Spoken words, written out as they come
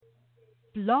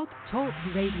Blog Talk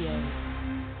Radio.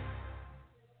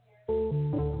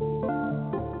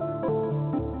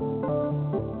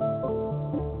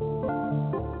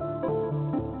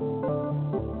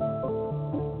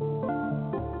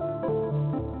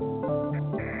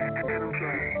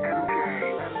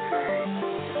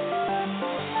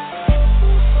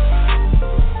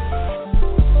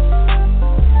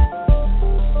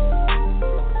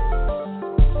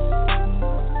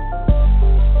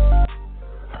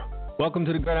 Welcome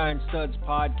to the GridironStuds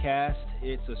podcast.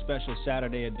 It's a special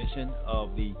Saturday edition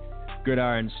of the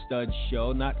GridironStuds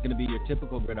show. Not going to be your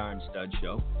typical GridironStuds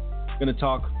show. Going to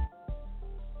talk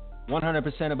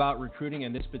 100% about recruiting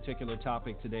and this particular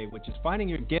topic today, which is finding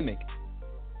your gimmick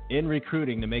in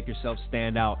recruiting to make yourself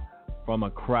stand out from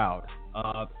a crowd.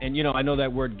 And I know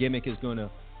that word gimmick is going to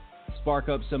spark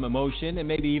up some emotion and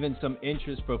maybe even some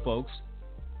interest for folks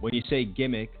when you say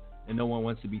gimmick. And no one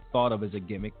wants to be thought of as a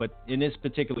gimmick. But in this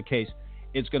particular case,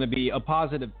 it's going to be a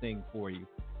positive thing for you.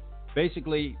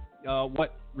 Basically,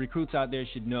 what recruits out there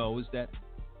should know is that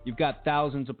you've got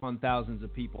thousands upon thousands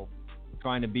of people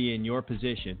trying to be in your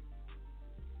position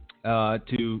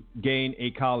to gain a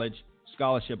college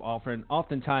scholarship offer. And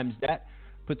oftentimes that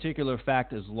particular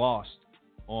fact is lost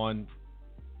on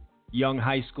young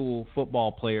high school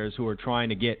football players who are trying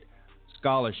to get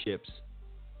scholarships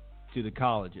to the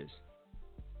colleges.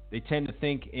 They tend to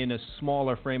think in a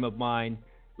smaller frame of mind,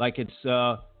 like it's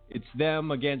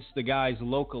them against the guys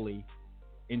locally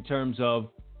in terms of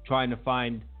trying to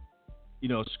find,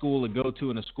 a school to go to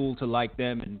and a school to like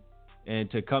them and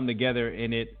to come together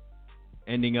in it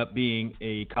ending up being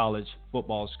a college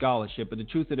football scholarship. But the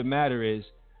truth of the matter is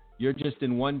you're just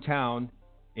in one town,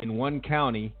 in one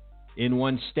county, in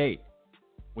one state.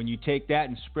 When you take that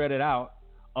and spread it out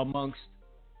amongst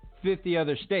 50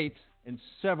 other states, in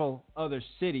several other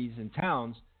cities and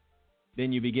towns,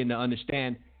 then you begin to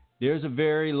understand there's a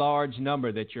very large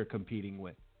number that you're competing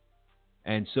with.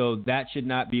 And so that should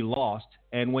not be lost.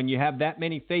 And when you have that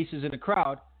many faces in a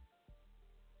crowd,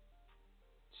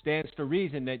 stands to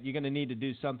reason that you're going to need to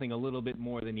do something a little bit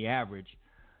more than the average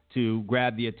to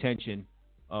grab the attention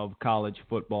of college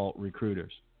football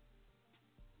recruiters.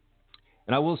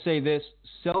 And I will say this,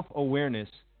 self-awareness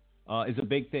is a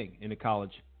big thing in the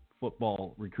college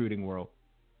football recruiting world.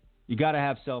 You got to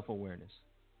have self-awareness,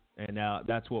 and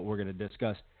that's what we're going to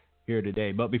discuss here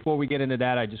today. But before we get into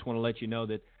that, I just want to let you know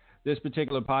that this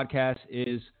particular podcast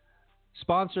is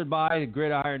sponsored by the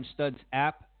GridironStuds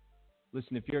app.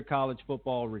 Listen, if you're a college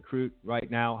football recruit right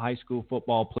now, high school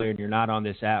football player, and you're not on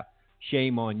this app,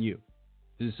 shame on you.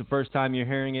 If this is the first time you're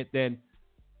hearing it, then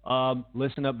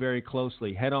listen up very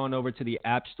closely. Head on over to the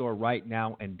App Store right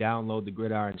now and download the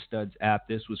GridironStuds app.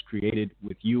 This was created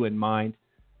with you in mind.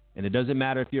 And it doesn't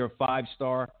matter if you're a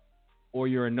 5-star or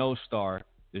you're a no-star.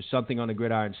 There's something on the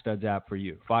GridironStuds app for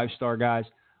you. 5-star guys,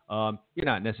 you're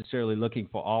not necessarily looking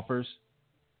for offers,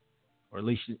 or at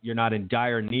least you're not in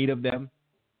dire need of them.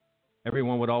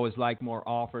 Everyone would always like more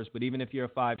offers, but even if you're a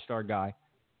 5-star guy,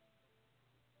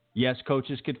 yes,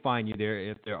 coaches could find you there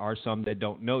if there are some that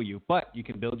don't know you, but you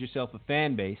can build yourself a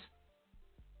fan base,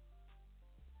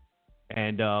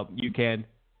 and you can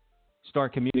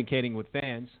start communicating with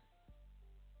fans,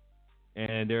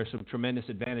 and there are some tremendous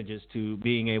advantages to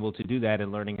being able to do that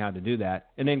and learning how to do that,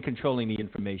 and then controlling the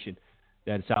information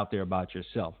that's out there about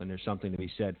yourself, and there's something to be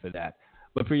said for that.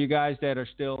 But for you guys that are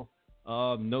still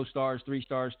no stars, 3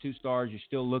 stars, 2 stars, you're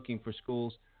still looking for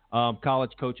schools,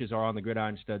 college coaches are on the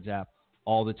GridironStuds app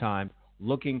all the time,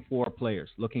 looking for players,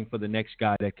 looking for the next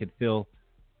guy that could fill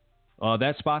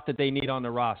that spot that they need on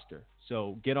the roster.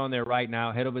 So get on there right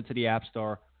now. Head over to the App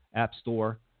Store,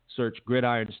 search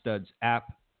GridironStuds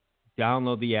app,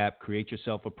 download the app, create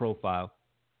yourself a profile,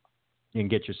 and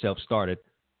get yourself started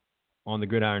on the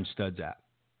GridironStuds app.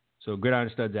 So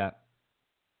GridironStuds app,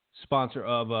 sponsor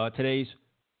of today's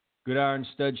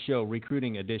GridironStuds Show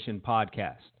Recruiting Edition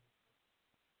podcast.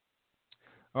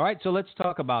 All right, so let's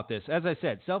talk about this. As I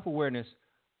said, self-awareness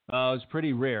is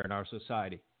pretty rare in our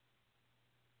society.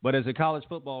 But as a college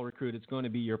football recruit, it's going to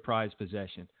be your prized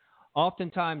possession.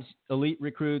 Oftentimes, elite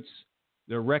recruits,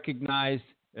 they're recognized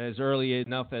as early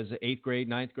enough as 8th grade,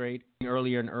 9th grade,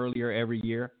 earlier and earlier every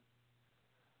year.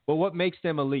 But what makes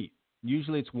them elite?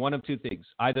 Usually it's one of two things.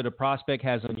 Either the prospect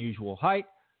has unusual height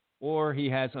or he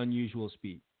has unusual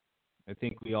speed. I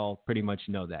think we all pretty much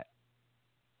know that.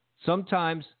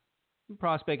 Sometimes the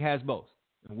prospect has both,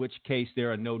 in which case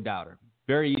they're a no-doubter.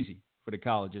 Very easy for the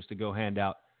colleges to go hand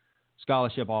out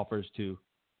scholarship offers to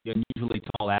the unusually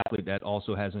tall athlete that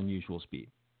also has unusual speed.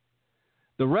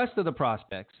 The rest of the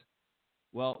prospects,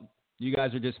 well, you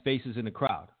guys are just faces in the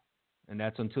crowd, and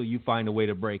that's until you find a way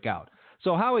to break out.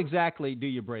 So how exactly do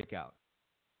you break out?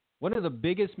 One of the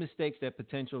biggest mistakes that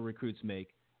potential recruits make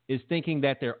is thinking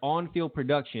that their on-field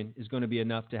production is going to be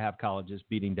enough to have colleges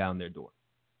beating down their door.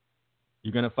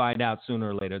 You're going to find out sooner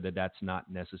or later that that's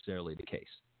not necessarily the case.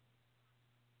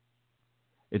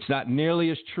 It's not nearly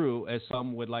as true as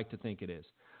some would like to think it is.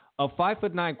 A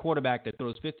 5'9" quarterback that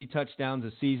throws 50 touchdowns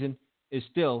a season is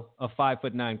still a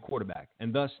 5'9" quarterback,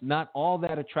 and thus not all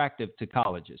that attractive to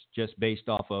colleges just based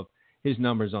off of his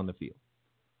numbers on the field.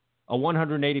 A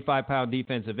 185-pound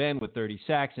defensive end with 30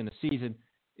 sacks in a season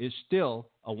is still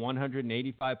a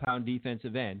 185-pound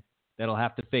defensive end that'll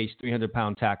have to face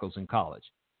 300-pound tackles in college.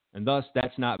 And thus,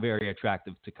 that's not very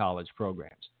attractive to college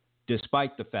programs,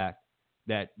 despite the fact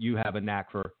that you have a knack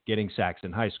for getting sacks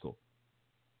in high school.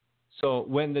 So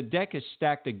when the deck is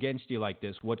stacked against you like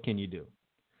this, what can you do?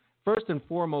 First and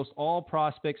foremost, all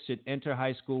prospects should enter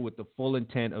high school with the full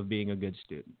intent of being a good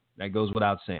student. That goes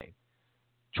without saying.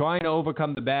 Trying to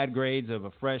overcome the bad grades of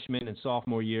a freshman and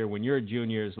sophomore year when you're a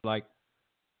junior is like,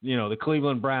 the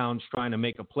Cleveland Browns trying to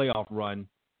make a playoff run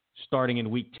starting in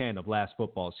week 10 of last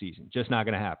football season. Just not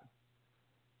going to happen.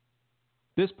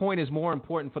 This point is more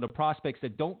important for the prospects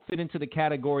that don't fit into the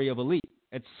category of elite.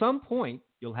 At some point,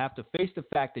 you'll have to face the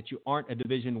fact that you aren't a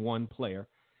Division I player,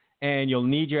 and you'll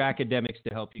need your academics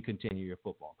to help you continue your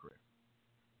football career.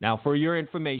 Now, for your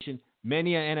information,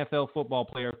 many an NFL football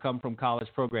player come from college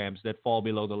programs that fall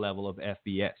below the level of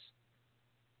FBS.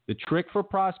 The trick for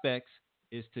prospects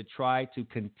is to try to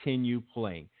continue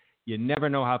playing. You never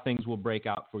know how things will break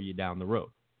out for you down the road.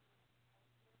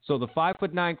 So the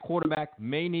 5'9" quarterback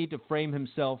may need to frame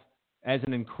himself as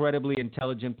an incredibly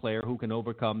intelligent player who can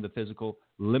overcome the physical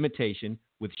limitation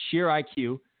with sheer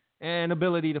IQ and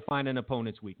ability to find an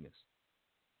opponent's weakness.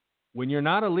 When you're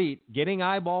not elite, getting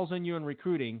eyeballs on you in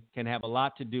recruiting can have a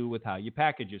lot to do with how you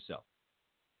package yourself.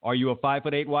 Are you a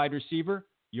 5'8" wide receiver?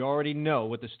 You already know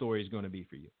what the story is going to be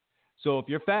for you. So if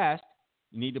you're fast,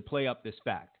 you need to play up this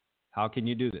fact. How can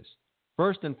you do this?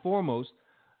 First and foremost,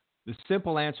 the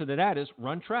simple answer to that is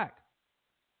run track.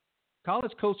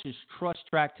 College coaches trust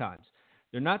track times.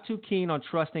 They're not too keen on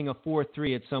trusting a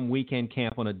 4.3 at some weekend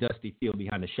camp on a dusty field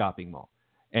behind a shopping mall.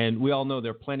 And we all know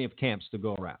there are plenty of camps to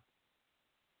go around.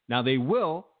 Now, they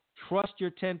will trust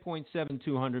your 10.7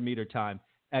 200-meter time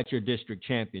at your district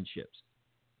championships.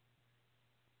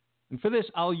 And for this,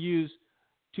 I'll use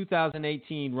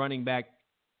 2018 running back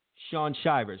Sean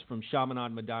Shivers from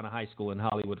Chaminade Madonna High School in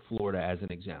Hollywood, Florida, as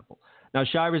an example. Now,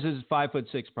 Shivers is a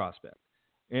 5'6" prospect,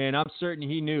 and I'm certain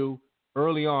he knew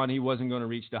early on he wasn't going to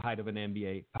reach the height of an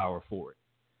NBA power forward.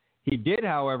 He did,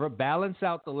 however, balance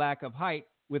out the lack of height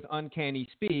with uncanny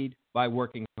speed by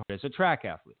working hard as a track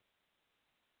athlete.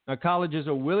 Now, colleges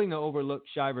are willing to overlook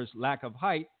Shivers' lack of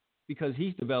height because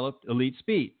he's developed elite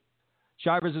speed.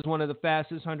 Shivers is one of the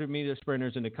fastest 100-meter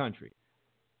sprinters in the country.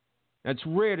 Now, it's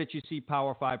rare that you see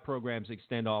Power 5 programs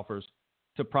extend offers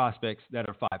to prospects that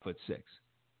are 5'6".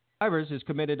 Shivers is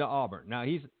committed to Auburn. Now,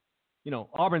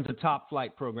 Auburn's a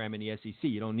top-flight program in the SEC.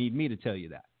 You don't need me to tell you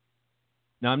that.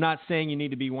 Now, I'm not saying you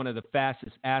need to be one of the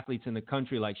fastest athletes in the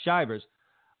country like Shivers,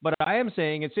 but I am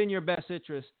saying it's in your best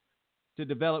interest to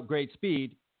develop great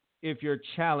speed if you're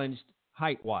challenged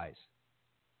height-wise.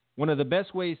 One of the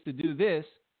best ways to do this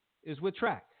is with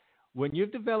track. When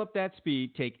you've developed that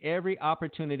speed, take every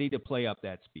opportunity to play up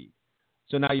that speed.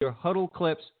 So now your huddle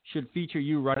clips should feature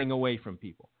you running away from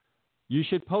people. You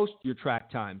should post your track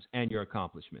times and your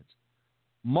accomplishments.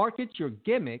 Market your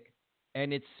gimmick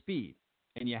and its speed,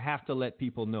 and you have to let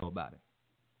people know about it.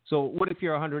 So what if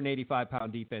you're a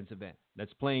 185-pound defensive end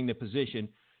that's playing the position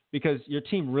because your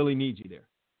team really needs you there?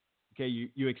 Okay,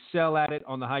 you excel at it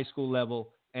on the high school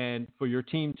level, and for your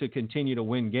team to continue to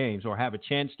win games or have a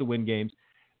chance to win games,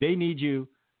 they need you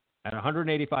at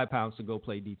 185 pounds to go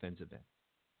play defensive end.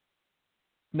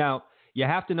 Now, you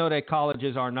have to know that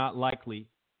colleges are not likely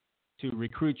to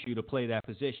recruit you to play that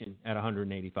position at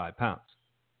 185 pounds.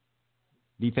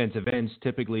 Defensive ends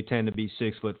typically tend to be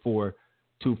 6'4",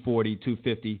 240,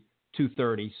 250,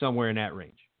 230, somewhere in that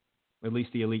range, at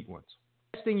least the elite ones.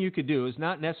 The best thing you could do is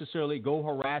not necessarily go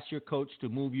harass your coach to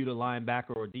move you to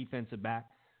linebacker or defensive back,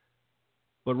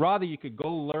 but rather you could go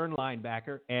learn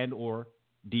linebacker and or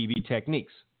DB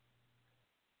techniques.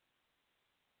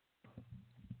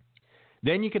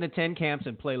 Then you can attend camps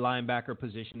and play linebacker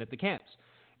position at the camps.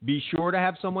 Be sure to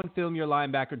have someone film your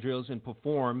linebacker drills and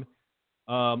perform,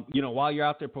 while you're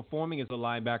out there performing as a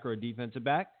linebacker or defensive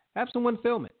back, have someone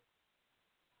film it.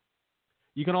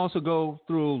 You can also go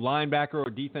through linebacker or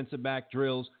defensive back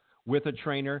drills with a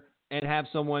trainer and have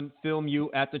someone film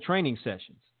you at the training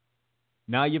sessions.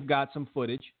 Now you've got some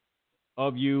footage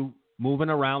of you moving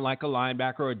around like a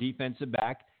linebacker or a defensive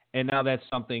back, and now that's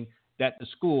something that the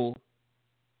school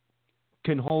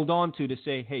can hold on to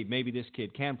say, hey, maybe this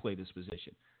kid can play this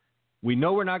position. We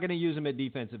know we're not going to use him at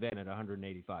defensive end at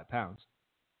 185 pounds.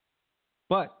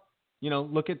 But,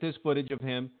 look at this footage of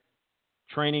him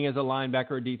training as a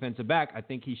linebacker or defensive back. I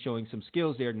think he's showing some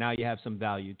skills there. Now you have some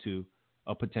value to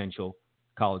a potential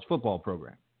college football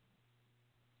program.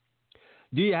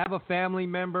 Do you have a family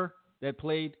member that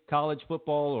played college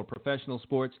football or professional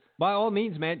sports? By all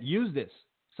means, man, use this.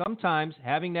 Sometimes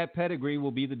having that pedigree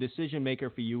will be the decision maker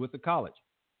for you with the college.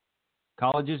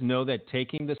 Colleges know that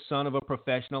taking the son of a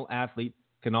professional athlete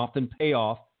can often pay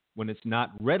off when it's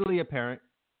not readily apparent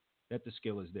that the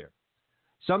skill is there.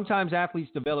 Sometimes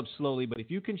athletes develop slowly, but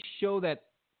if you can show that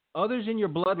others in your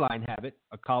bloodline have it,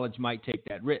 a college might take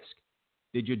that risk.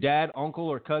 Did your dad, uncle,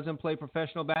 or cousin play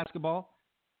professional basketball?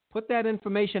 Put that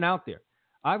information out there.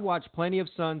 I've watched plenty of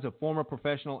sons of former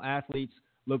professional athletes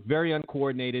look very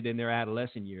uncoordinated in their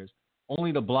adolescent years,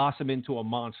 only to blossom into a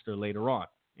monster later on.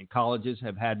 And colleges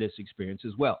have had this experience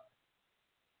as well.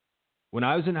 When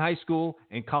I was in high school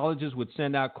and colleges would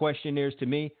send out questionnaires to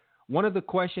me, one of the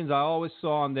questions I always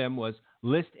saw on them was,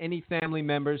 list any family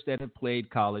members that have played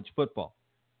college football.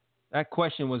 That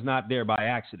question was not there by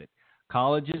accident.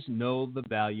 Colleges know the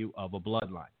value of a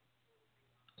bloodline.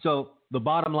 So the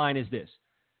bottom line is this.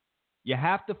 You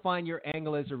have to find your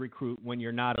angle as a recruit when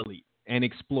you're not elite and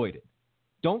exploit it.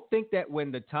 Don't think that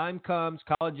when the time comes,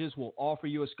 colleges will offer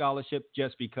you a scholarship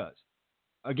just because.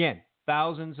 Again,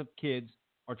 thousands of kids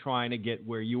are trying to get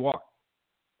where you are.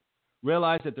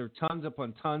 Realize that there are tons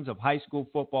upon tons of high school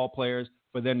football players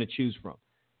for them to choose from.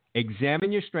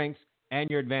 Examine your strengths and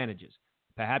your advantages.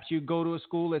 Perhaps you go to a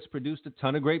school that's produced a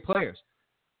ton of great players.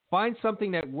 Find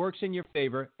something that works in your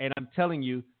favor, and I'm telling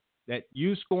you that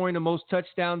you scoring the most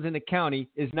touchdowns in the county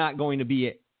is not going to be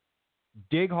it.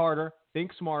 Dig harder,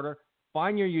 think smarter,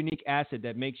 find your unique asset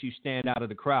that makes you stand out of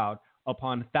the crowd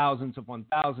upon thousands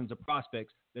of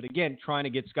prospects that, again, trying to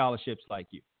get scholarships like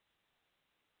you.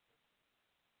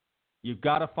 You've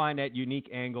got to find that unique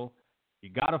angle. You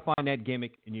got to find that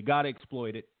gimmick, and you got to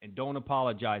exploit it, and don't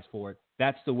apologize for it.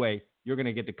 That's the way you're going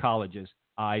to get the college's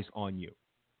eyes on you.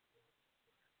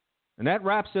 And that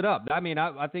wraps it up. I mean,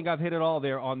 I think I've hit it all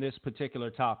there on this particular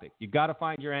topic. You got to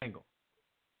find your angle.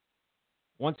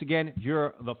 Once again, if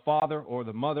you're the father or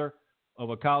the mother of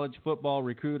a college football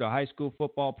recruit, a high school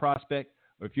football prospect,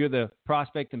 or if you're the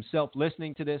prospect himself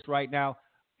listening to this right now,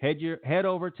 head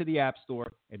over to the App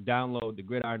Store and download the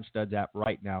GridironStuds app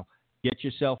right now. Get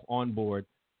yourself on board.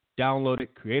 Download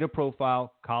it. Create a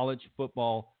profile. College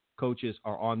football coaches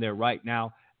are on there right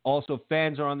now. Also,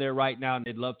 fans are on there right now, and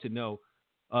they'd love to know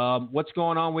what's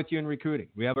going on with you in recruiting.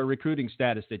 We have a recruiting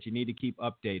status that you need to keep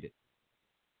updated.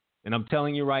 And I'm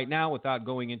telling you right now, without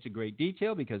going into great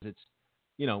detail, because it's,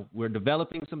 we're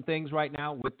developing some things right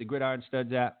now with the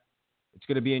GridironStuds app. It's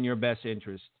going to be in your best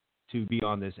interest to be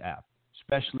on this app,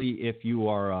 especially if you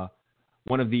are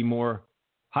one of the more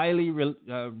highly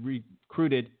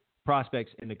recruited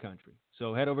prospects in the country.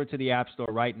 So head over to the App Store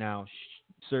right now,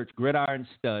 search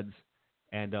GridironStuds,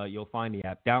 and you'll find the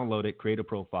app. Download it, create a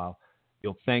profile.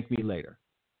 You'll thank me later.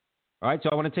 All right, so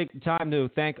I want to take the time to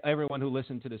thank everyone who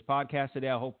listened to this podcast today.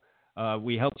 I hope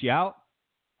we helped you out.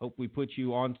 Hope we put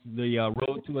you on the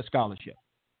road to a scholarship.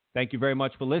 Thank you very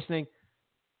much for listening.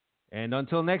 And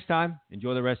until next time,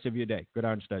 enjoy the rest of your day.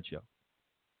 GridironStuds Show.